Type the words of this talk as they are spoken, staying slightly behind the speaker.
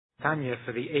Tanya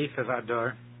for the 8th of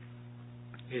Adar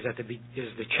is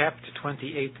the chapter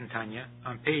 28 in Tanya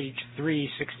on page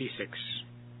 366.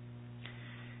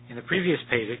 In the previous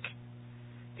Pedic,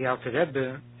 the Alter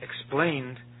Rebbe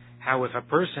explained how if a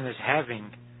person is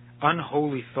having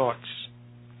unholy thoughts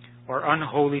or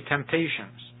unholy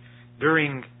temptations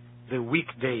during the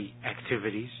weekday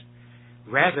activities,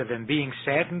 rather than being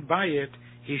saddened by it,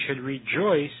 he should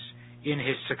rejoice in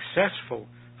his successful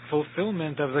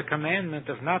fulfillment of the commandment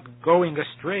of not going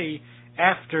astray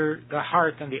after the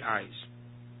heart and the eyes.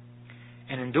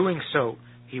 And in doing so,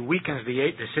 he weakens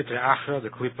the Sitra Achra, the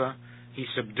Klippa, he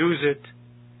subdues it,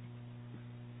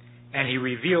 and he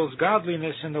reveals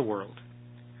godliness in the world.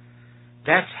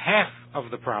 That's half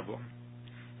of the problem.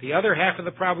 The other half of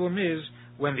the problem is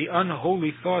when the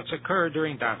unholy thoughts occur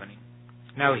during davening.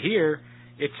 Now here,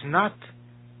 it's not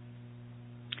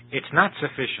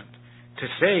sufficient to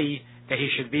say that he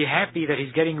should be happy that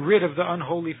he's getting rid of the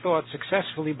unholy thought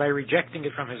successfully by rejecting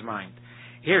it from his mind.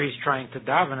 Here he's trying to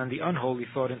daven and the unholy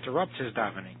thought interrupts his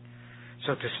davening.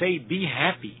 So to say, be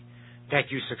happy that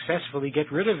you successfully get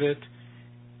rid of it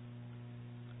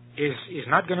is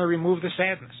not going to remove the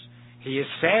sadness. He is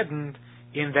saddened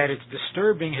in that it's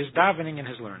disturbing his davening and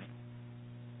his learning.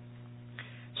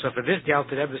 So for this, the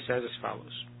Alter Rebbe says as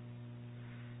follows.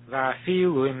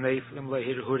 Va'afilu im neiflim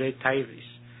lehirhure taivis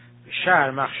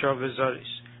v'shar machshav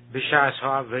v'zoris b'shas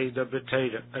ha'aveda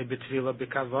b'teira b'tfila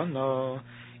b'kavano,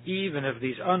 even if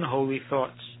these unholy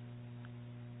thoughts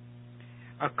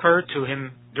occur to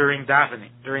him during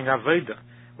davening, during aveda,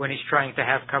 when he's trying to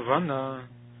have kavana,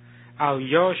 al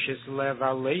yoshis lev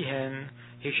aleihen,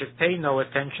 he should pay no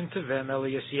attention to them,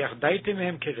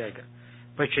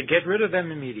 but should get rid of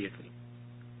them immediately.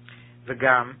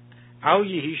 V'gam al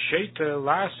yihi sheita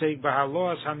la'aseg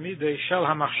b'halos hamidei shel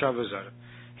hamachshava zara.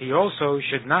 He also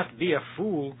should not be a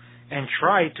fool and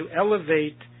try to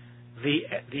elevate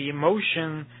the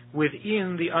emotion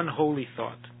within the unholy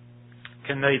thought.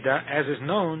 Keneda, as is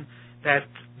known, that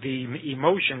the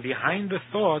emotion behind the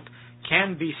thought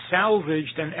can be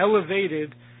salvaged and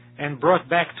elevated and brought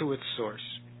back to its source.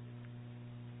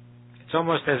 It's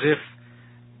almost as if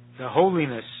the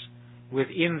holiness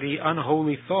within the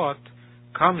unholy thought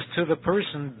comes to the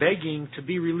person begging to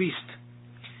be released,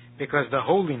 because the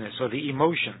holiness or the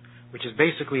emotion, which is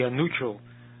basically a neutral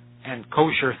and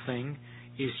kosher thing,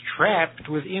 is trapped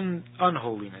within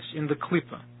unholiness, in the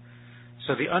klippa.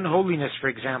 So the unholiness, for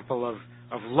example,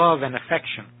 of love and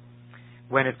affection,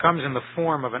 when it comes in the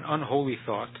form of an unholy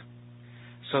thought,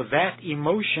 so that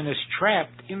emotion is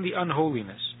trapped in the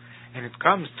unholiness, and it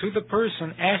comes to the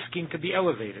person asking to be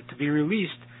elevated, to be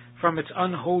released from its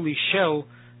unholy shell,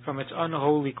 from its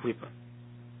unholy klippa.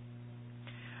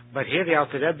 But here the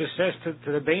Alter Rebbe says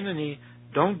to the Beinani,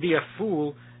 don't be a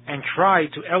fool and try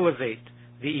to elevate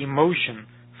the emotion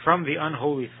from the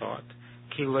unholy thought,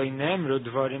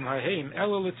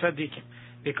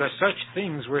 because such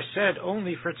things were said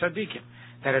only for tzaddikim,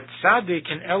 that a tzaddik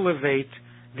can elevate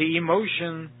the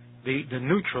emotion, the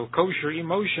neutral, kosher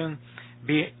emotion,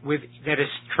 that is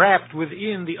trapped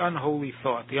within the unholy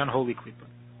thought, the unholy klippa.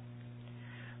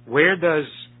 Where does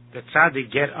the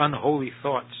tzaddik get unholy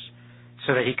thoughts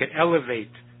so that he can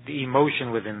elevate the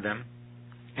emotion within them?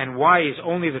 And why is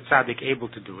only the tzaddik able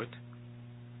to do it?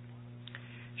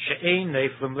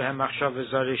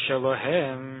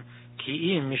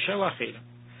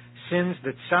 Since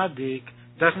the tzaddik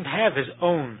doesn't have his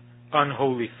own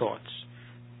unholy thoughts.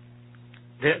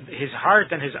 His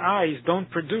heart and his eyes don't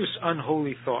produce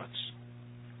unholy thoughts.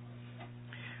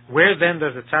 Where then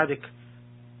does the tzaddik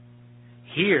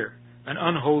hear an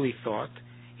unholy thought?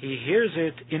 He hears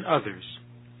it in others.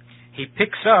 He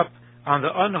picks up on the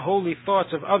unholy thoughts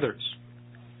of others,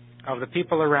 of the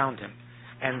people around him.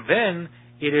 And then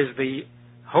it is the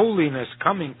holiness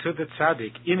coming to the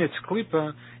tzaddik in its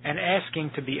klippa and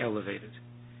asking to be elevated,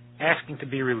 asking to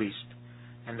be released.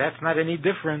 And that's not any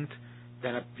different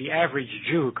than the average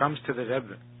Jew who comes to the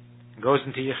Rebbe, goes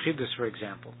into Yechidus, for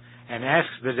example, and asks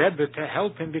the Rebbe to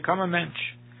help him become a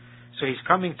mensch. So he's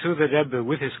coming to the Rebbe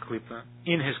with his klippa,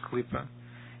 in his klippa,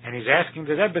 and he's asking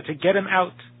the Rebbe to get him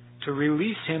out, to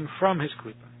release him from his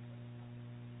klippa.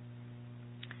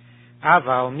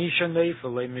 Aval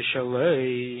mishanefele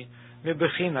mishalei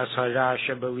mibechinas hara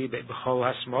shebelibe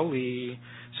b'chol hasmoli.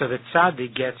 So the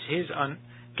tzaddik gets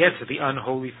the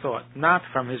unholy thought, not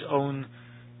from his own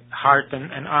heart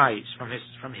and eyes, from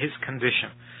his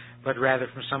condition, but rather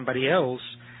from somebody else,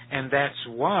 and that's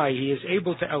why he is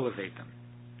able to elevate them.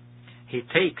 He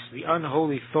takes the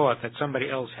unholy thought that somebody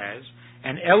else has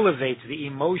and elevates the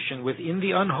emotion within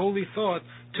the unholy thought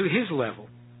to his level.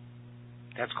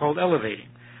 That's called elevating.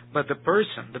 But the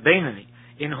person, the Beinani,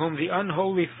 in whom the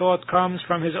unholy thought comes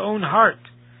from his own heart,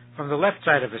 from the left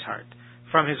side of his heart,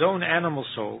 from his own animal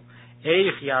soul. So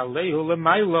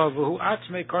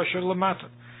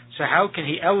how can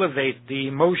he elevate the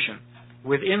emotion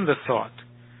within the thought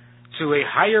to a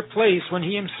higher place when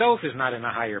he himself is not in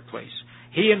a higher place?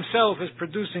 He himself is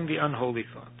producing the unholy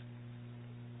thought.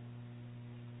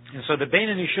 And so the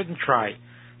Beinoni shouldn't try,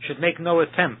 should make no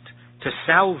attempt to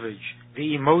salvage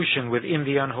the emotion within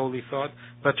the unholy thought,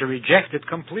 but to reject it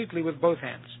completely with both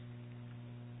hands.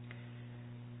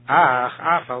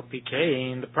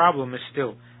 The problem is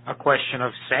still a question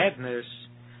of sadness.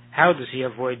 How does he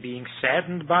avoid being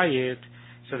saddened by it?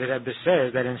 So the Rebbe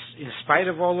says that in spite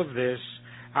of all of this,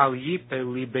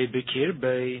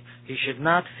 he should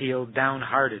not feel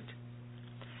downhearted.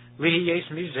 To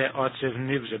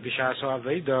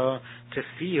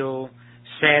feel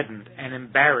saddened and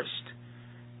embarrassed,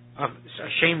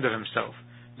 ashamed of himself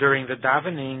during the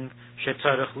davening,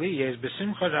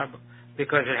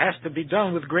 because it has to be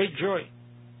done with great joy,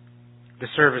 the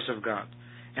service of God.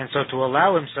 And so to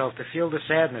allow himself to feel the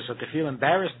sadness or to feel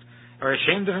embarrassed or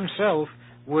ashamed of himself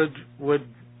would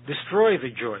destroy the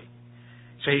joy.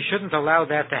 So he shouldn't allow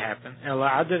that to happen.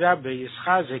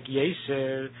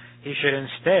 He should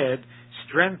instead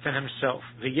strengthen himself.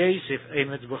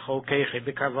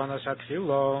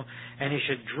 And he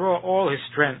should draw all his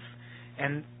strength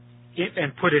and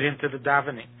put it into the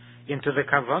davening, into the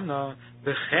kavanah,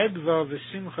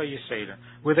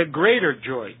 with a greater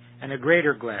joy and a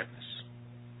greater gladness.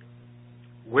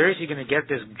 Where is he going to get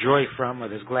this joy from or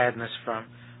this gladness from?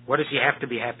 What does he have to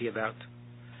be happy about?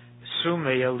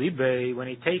 When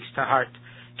he takes to heart,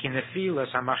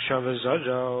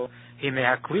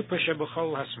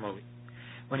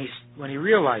 when he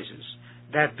realizes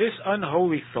that this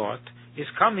unholy thought is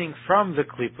coming from the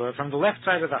klipa, from the left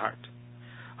side of the heart.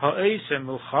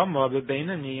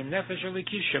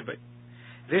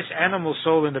 This animal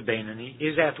soul in the Beinoni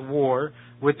is at war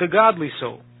with the godly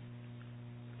soul.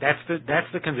 That's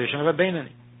the condition of a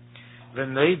Beinoni.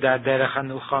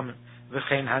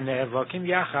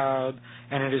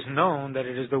 And it is known that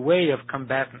it is the way of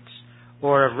combatants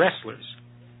or of wrestlers.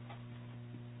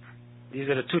 These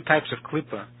are the two types of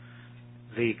klipa.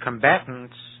 The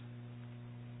combatants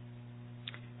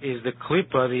is the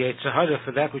klipa, the Yetzirah,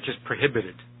 for that which is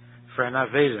prohibited, for an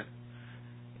aveda.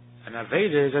 An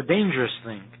aveda is a dangerous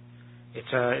thing.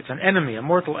 It's an enemy, a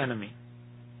mortal enemy.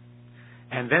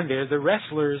 And then there's the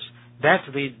wrestlers. That's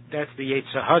the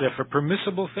Yetzirah for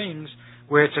permissible things,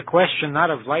 where it's a question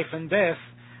not of life and death,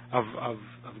 of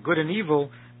good and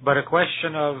evil, but a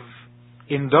question of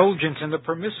indulgence in the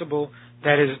permissible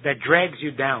that drags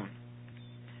you down,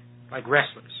 like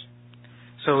wrestlers.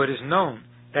 So it is known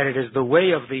that it is the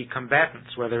way of the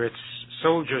combatants, whether it's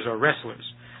soldiers or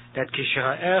wrestlers, that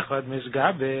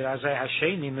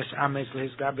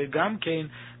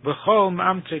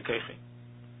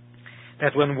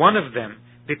that when one of them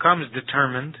becomes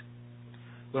determined,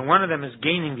 when one of them is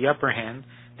gaining the upper hand,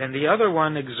 then the other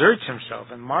one exerts himself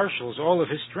and marshals all of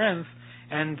his strength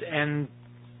and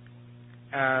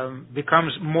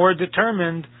becomes more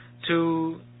determined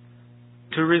to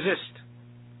resist.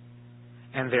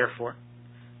 And therefore,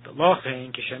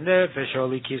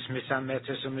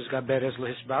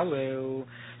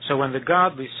 so when the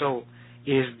godly soul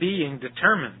is being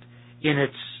determined in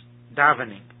its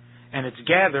davening, and it's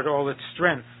gathered all its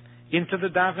strength into the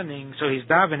davening, so he's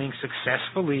davening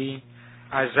successfully,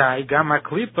 then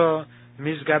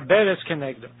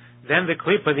the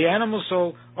klipa, the animal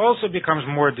soul, also becomes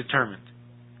more determined.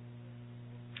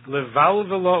 To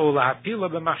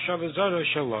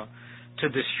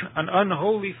destroy an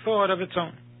unholy thought of its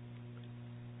own.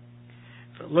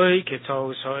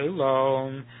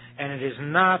 And it is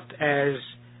not as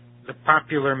the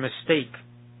popular mistake,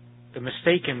 the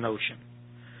mistaken notion.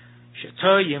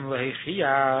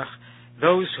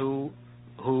 Those who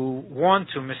want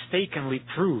to mistakenly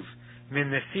prove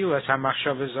from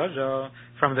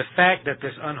the fact that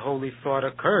this unholy thought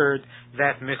occurred,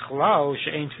 that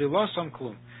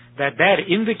that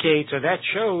indicates or that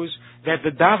shows that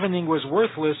the davening was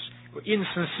worthless,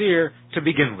 insincere to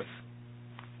begin with.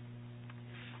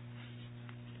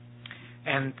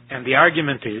 And the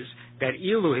argument is that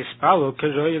ilu hispalo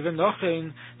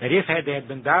that if they had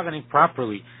been davening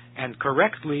properly and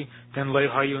correctly, then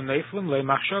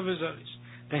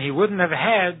then he wouldn't have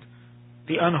had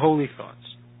the unholy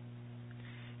thoughts.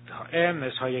 And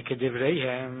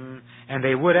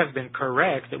they would have been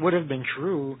correct, it would have been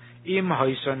true,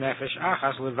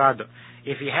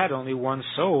 if he had only one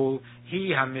soul,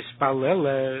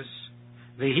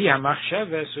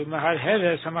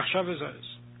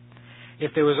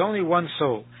 if there was only one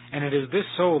soul, and it is this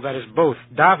soul that is both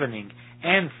davening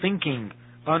and thinking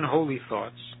unholy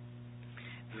thoughts,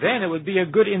 then it would be a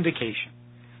good indication.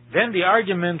 Then the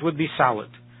argument would be solid.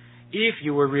 If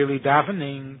you were really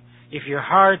davening, if your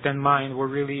heart and mind were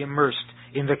really immersed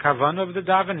in the kavanah of the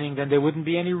davening, then there wouldn't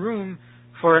be any room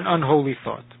for an unholy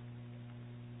thought.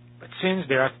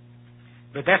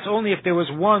 But that's only if there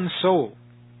was one soul,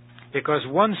 because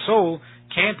one soul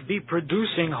can't be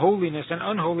producing holiness and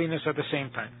unholiness at the same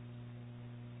time.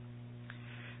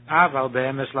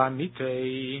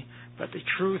 But the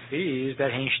truth is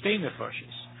that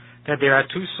that there are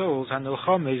two souls that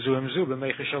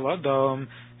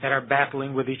are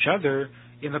battling with each other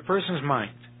in the person's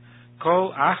mind.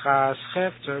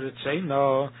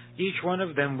 Each one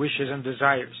of them wishes and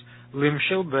desires.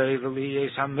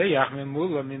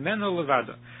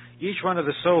 Each one of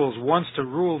the souls wants to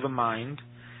rule the mind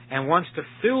and wants to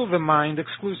fill the mind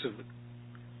exclusively.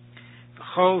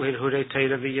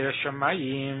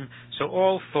 So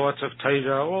all thoughts of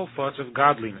Torah, all thoughts of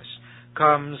godliness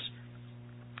comes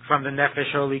from the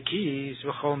nefesh halikis,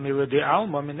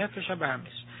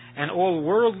 and all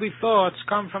worldly thoughts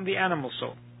come from the animal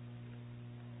soul.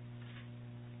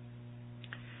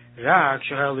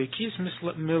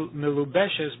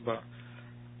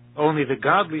 Only the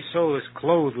godly soul is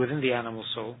clothed within the animal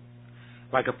soul,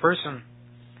 like a person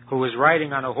who is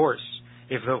riding on a horse.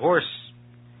 If the horse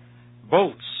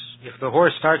bolts, if the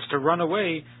horse starts to run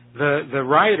away, the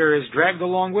rider is dragged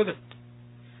along with it.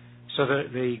 So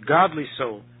the godly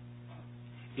soul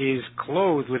is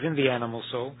clothed within the animal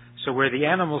soul. So where the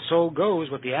animal soul goes,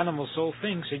 what the animal soul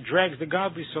thinks, it drags the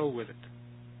godly soul with it.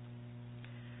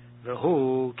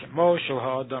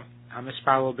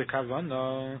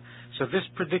 So this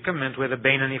predicament where the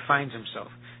Beinoni finds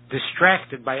himself,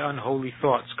 distracted by unholy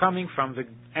thoughts coming from the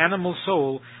animal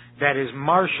soul that is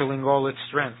marshaling all its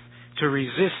strength to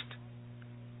resist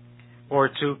or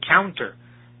to counter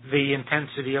the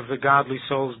intensity of the godly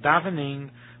soul's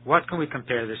davening, what can we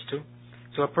compare this to?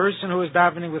 To a person who is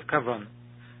davening with kavan,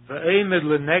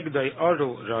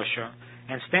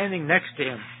 and standing next to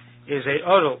him is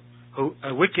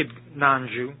a wicked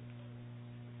non-Jew,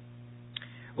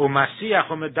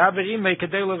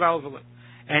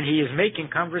 and he is making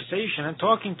conversation and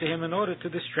talking to him in order to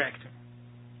distract him.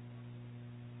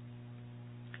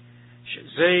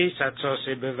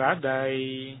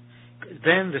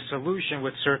 Then the solution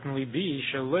would certainly be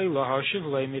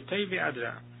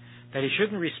that he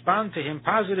shouldn't respond to him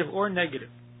positive or negative.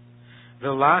 He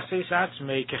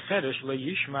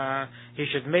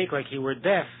should make like he were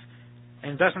deaf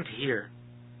and doesn't hear.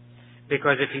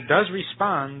 Because if he does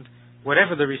respond,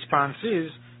 whatever the response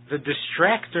is, the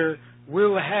distractor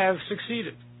will have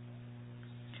succeeded.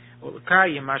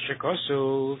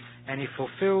 And he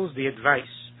fulfills the advice,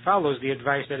 follows the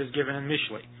advice that is given in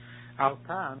Mishlei.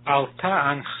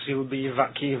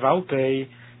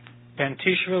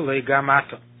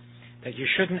 That you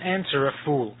shouldn't answer a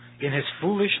fool in his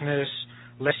foolishness,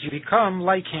 lest you become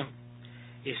like him.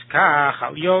 In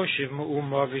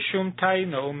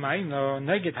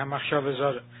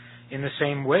the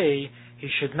same way, he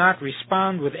should not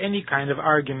respond with any kind of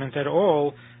argument at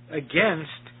all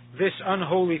against this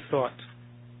unholy thought,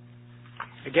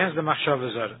 against the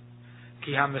machshava zara.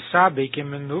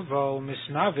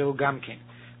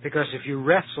 Because if you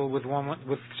wrestle with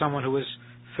someone who is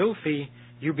filthy,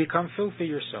 you become filthy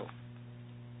yourself.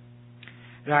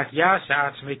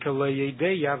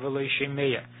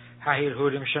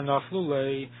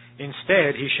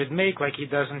 Instead, he should make like he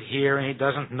doesn't hear and he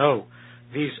doesn't know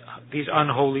these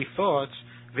unholy thoughts,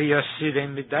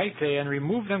 and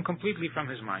remove them completely from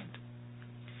his mind.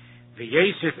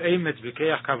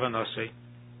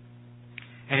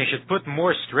 And he should put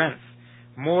more strength,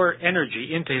 more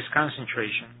energy into his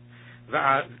concentration.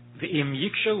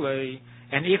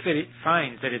 And if it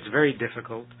finds that it's very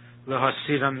difficult,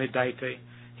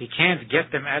 he can't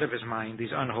get them out of his mind,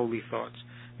 these unholy thoughts.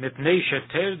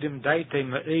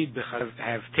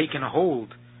 Have taken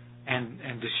hold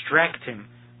and distract him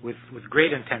with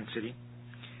great intensity.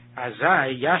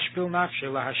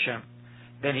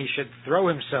 Then he should throw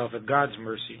himself at God's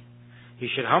mercy. He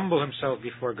should humble himself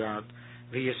before God.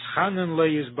 And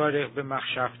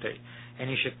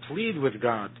he should plead with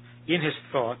God in his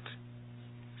thought.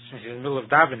 Since he's in the middle of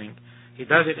davening, he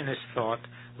does it in his thought.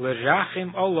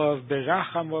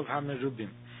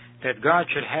 That God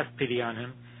should have pity on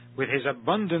him with his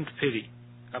abundant pity,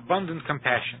 abundant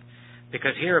compassion.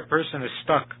 Because here a person is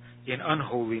stuck in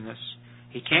unholiness.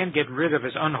 He can't get rid of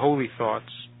his unholy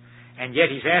thoughts, and yet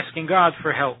he's asking God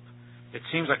for help. It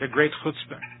seems like a great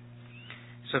chutzpah.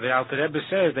 So the Alter Rebbe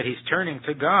says that he's turning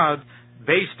to God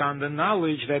based on the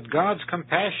knowledge that God's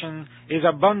compassion is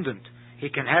abundant. He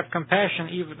can have compassion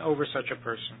even over such a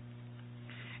person.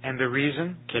 And the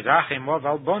reason,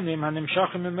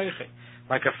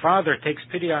 like a father takes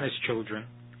pity on his children,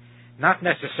 not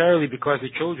necessarily because the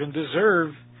children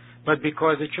deserve, but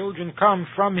because the children come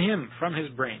from him, from his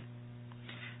brain.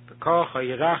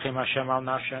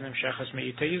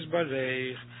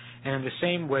 And in the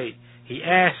same way, he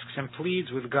asks and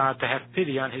pleads with God to have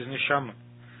pity on his neshama,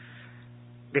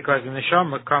 because the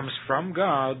neshama comes from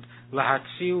God, to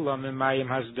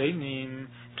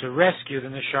rescue the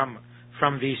neshama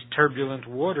from these turbulent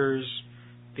waters,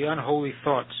 the unholy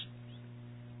thoughts.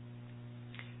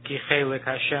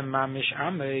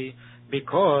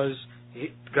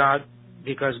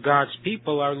 Because God's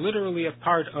people are literally a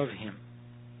part of him.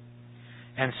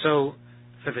 And so,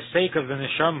 for the sake of the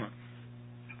neshama,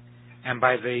 and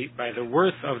by the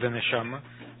worth of the neshama,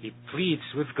 he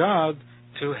pleads with God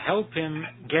to help him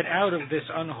get out of this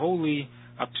unholy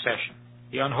obsession,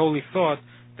 the unholy thought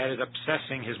that is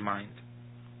obsessing his mind.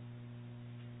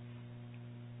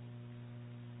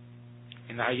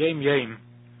 In the Hayom Yom,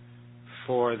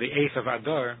 for the 8th of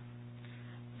Adar,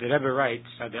 the Rebbe writes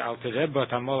that the Alter Rebbe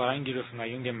hat einmal reingerufen a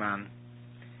junger Mann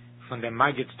von dem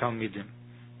Maggid Talmidim.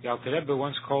 The Alter Rebbe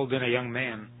once called in a young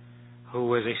man who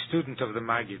was a student of the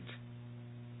Maggid.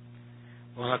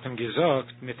 Und hat ihm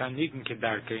gesagt, mit einem Nigun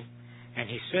kedarke, and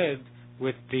he said,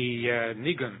 with the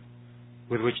Nigun,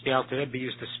 with which the Alter Rebbe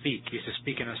used to speak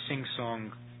in a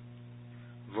sing-song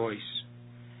voice.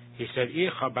 He said,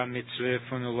 Ich hab a mitzvah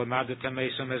von ulamadetem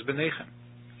eisam es benechem.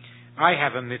 I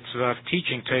have a mitzvah of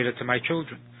teaching Torah to my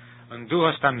children. Und du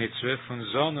hast a mitzvah von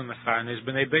zonen mefarnes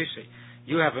bnei beise.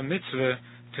 You have a mitzvah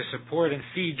to support and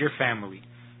feed your family.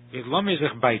 Lass mich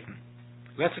sich beiten.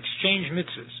 Let's exchange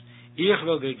mitzvahs. Ich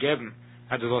will dir geben,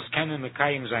 du sollst kennen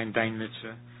mekayim sein dein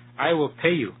mitzvah. I will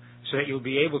pay you so that you'll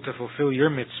be able to fulfill your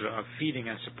mitzvah of feeding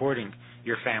and supporting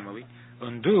your family.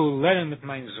 Und du lerne mit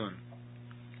mein Sohn.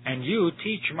 And you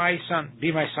teach my son,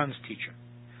 be my son's teacher.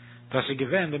 Das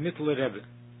gewähnt der Mittler Rebbe.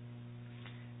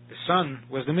 The son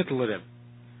was the Mittler Rebbe.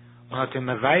 Und hat ihm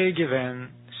Mavaya gewähnt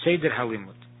Seder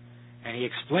Halimut. And he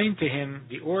explained to him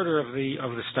the order of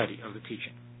the study, of the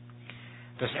teaching.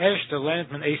 Das erste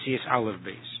lernt man ACS Aleph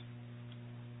Beis.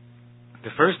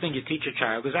 The first thing you teach a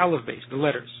child is Aleph Beis, the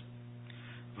letters.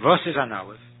 Was is an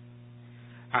Aleph?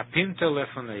 A pinte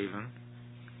lefoneven.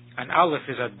 An Aleph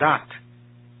is a dot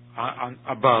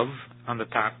above, on the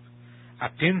top. A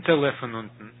pinte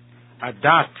lefonunten. A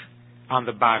dot on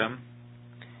the bottom.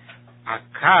 A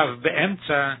kav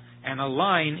beemtza, and a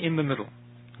line in the middle.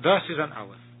 Das is an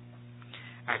Aleph.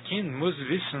 A kind muss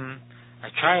wissen, a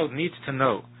child needs to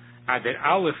know, der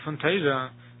Aleph von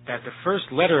Torah, that the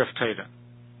first letter of Torah,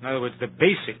 in other words, the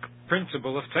basic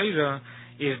principle of Torah,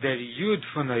 is der Yud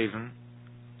von Oven,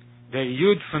 der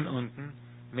Yud von unten,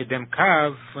 mit dem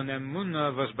Kav von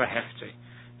Emunah was behefte.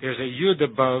 There's a Yud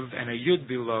above and a Yud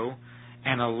below,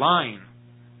 and a line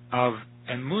of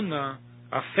Emunah,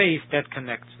 of faith that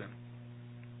connects them.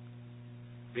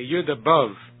 The Yud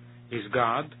above is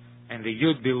God, and the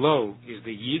Yud below is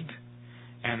the Yid,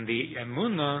 and the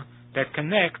Emunah that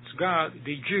connects God,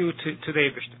 the Jew, to the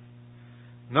Eibishter.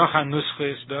 Noch a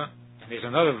Nuschis da, and there's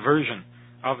another version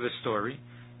of the story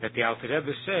that the Alter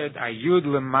Rebbe said, a Yud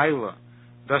lemaila,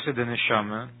 das is the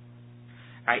Neshama,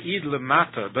 a Yid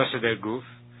lemata, das is der Guf,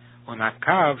 und a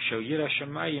Kav shel Yira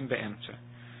Shamayim beemtza.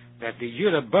 That the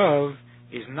Yud above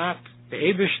is not the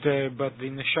Eibishter, but the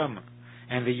Neshama,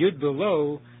 and the Yud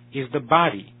below is the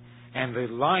body, and the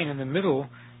line in the middle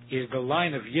is the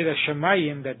line of Yira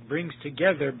Shamayim that brings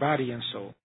together body and soul.